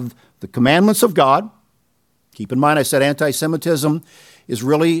who have the commandments of God. Keep in mind, I said anti-Semitism is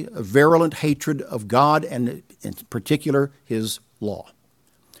really a virulent hatred of God and in particular His law.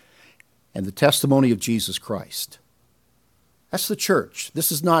 And the testimony of Jesus Christ. That's the church.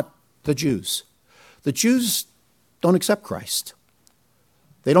 This is not the Jews. The Jews don't accept Christ.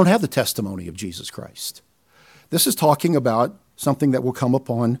 They don't have the testimony of Jesus Christ. This is talking about something that will come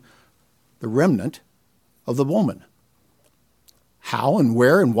upon the remnant of the woman. How and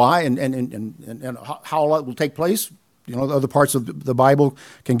where and why and how all that will take place, you know, other parts of the Bible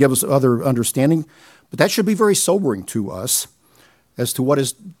can give us other understanding. But that should be very sobering to us as to what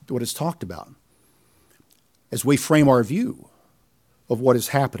is talked about as we frame our view of what is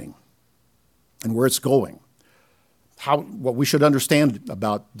happening and where it's going. What we should understand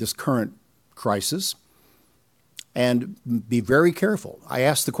about this current crisis and be very careful. I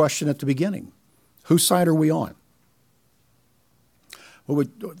asked the question at the beginning, whose side are we on? Well,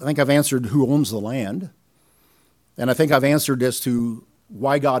 I think I've answered who owns the land, and I think I've answered as to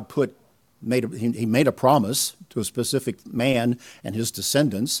why God he made a promise to a specific man and his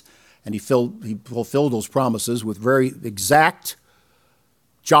descendants, and he fulfilled those promises with very exact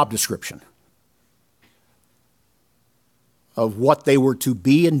job description of what they were to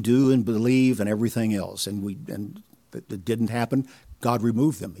be and do and believe and everything else. And it didn't happen. God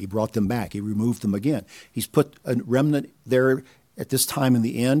removed them. He brought them back. He removed them again. He's put a remnant there at this time in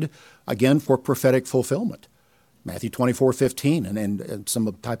the end, again, for prophetic fulfillment. Matthew 24:15, and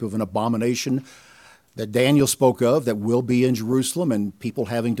some type of an abomination that Daniel spoke of that will be in Jerusalem, and people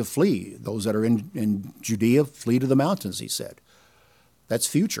having to flee. Those that are in Judea, flee to the mountains, he said. That's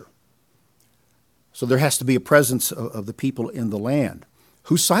future. So there has to be a presence of the people in the land.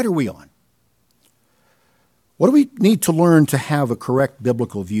 Whose side are we on? What do we need to learn to have a correct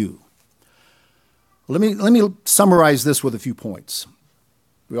biblical view? Let me summarize this with a few points.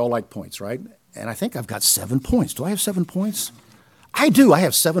 We all like points, right? And I think I've got 7 points. Do I have 7 points? I do. I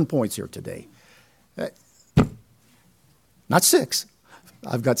have 7 points here today. Not 6.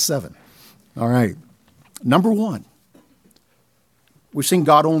 I've got 7. All right. Number 1, we've seen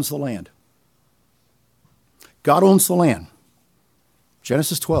God owns the land. God owns the land.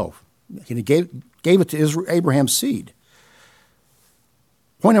 Genesis 12. And he gave it to Abraham's seed.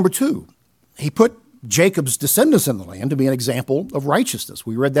 Point number 2, he put Jacob's descendants in the land to be an example of righteousness.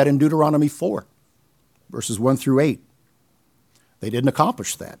 We read that in Deuteronomy 4, verses 1 through 8. They didn't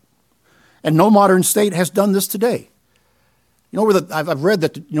accomplish that. And no modern state has done this today. You know where I've read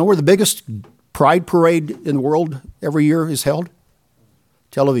that, you know where the biggest pride parade in the world every year is held?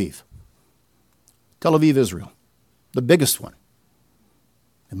 Tel Aviv. Tel Aviv, Israel. The biggest one.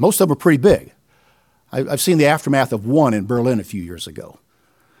 And most of them are pretty big. I've seen the aftermath of one in Berlin a few years ago.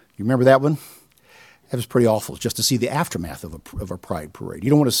 You remember that one? That was pretty awful, just to see the aftermath of a pride parade. You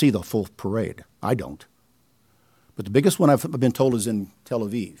don't want to see the full parade. I don't. But the biggest one I've been told is in Tel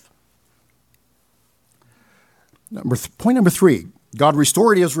Aviv. Point number 3, God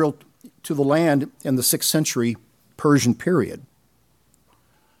restored Israel to the land in the 6th century Persian period.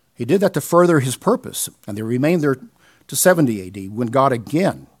 He did that to further his purpose, and they remained there to 70 A.D. when God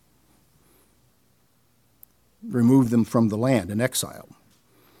again removed them from the land in exile.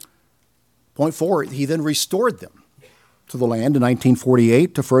 Point 4, he then restored them to the land in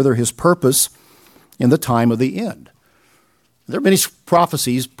 1948 to further his purpose in the time of the end. There are many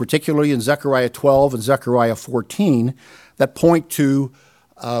prophecies, particularly in Zechariah 12 and Zechariah 14, that point to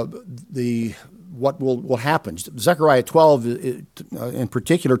what will happen. Zechariah 12 in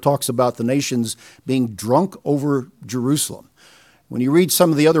particular talks about the nations being drunk over Jerusalem. When you read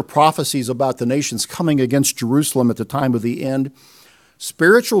some of the other prophecies about the nations coming against Jerusalem at the time of the end,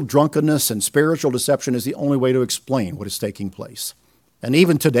 spiritual drunkenness and spiritual deception is the only way to explain what is taking place. And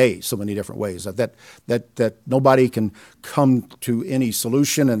even today, so many different ways, that nobody can come to any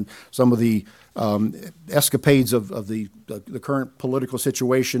solution, and some of the escapades of the current political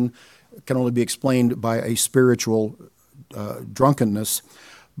situation can only be explained by a spiritual drunkenness.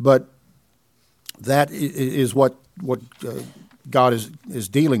 But that is what God is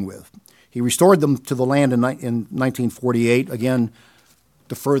dealing with. He restored them to the land in 1948, again,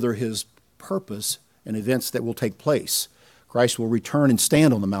 to further his purpose and events that will take place. Christ will return and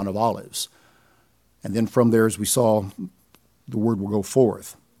stand on the Mount of Olives. And then from there, as we saw, the word will go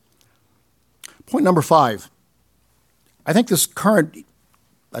forth. Point number 5. I think this current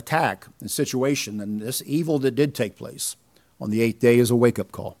attack and situation and this evil that did take place on the 8th day is a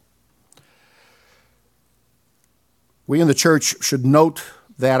wake-up call. We in the church should note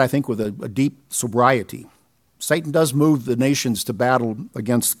that, I think, with a deep sobriety. Satan does move the nations to battle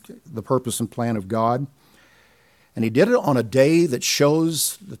against the purpose and plan of God. And he did it on a day that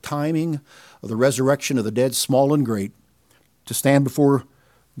shows the timing of the resurrection of the dead, small and great, to stand before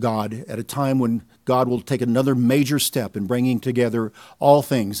God at a time when God will take another major step in bringing together all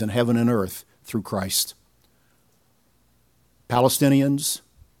things in heaven and earth through Christ. Palestinians,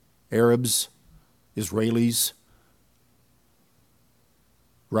 Arabs, Israelis,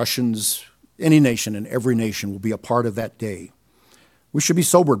 Russians, any nation and every nation will be a part of that day. We should be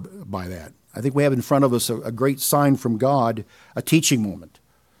sobered by that. I think we have in front of us a great sign from God, a teaching moment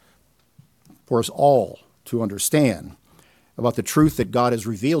for us all to understand about the truth that God has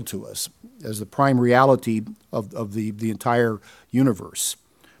revealed to us as the prime reality of the entire universe.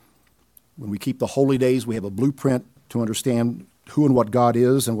 When we keep the holy days, we have a blueprint to understand who and what God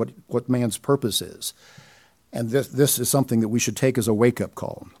is and what man's purpose is. And this is something that we should take as a wake-up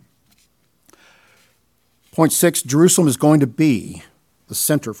call. Point 6, Jerusalem is going to be the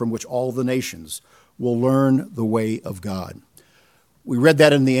center from which all the nations will learn the way of God. We read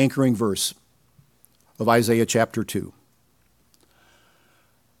that in the anchoring verse of Isaiah chapter 2.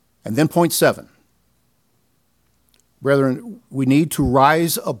 And then point 7. Brethren, we need to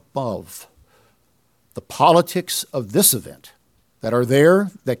rise above the politics of this event that are there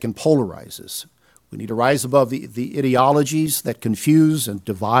that can polarize us. We need to rise above the ideologies that confuse and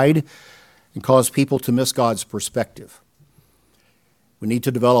divide and cause people to miss God's perspective. We need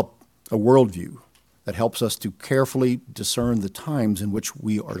to develop a worldview that helps us to carefully discern the times in which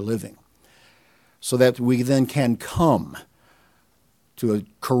we are living, so that we then can come to a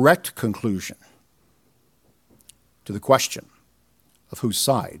correct conclusion to the question of whose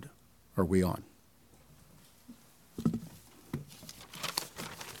side are we on?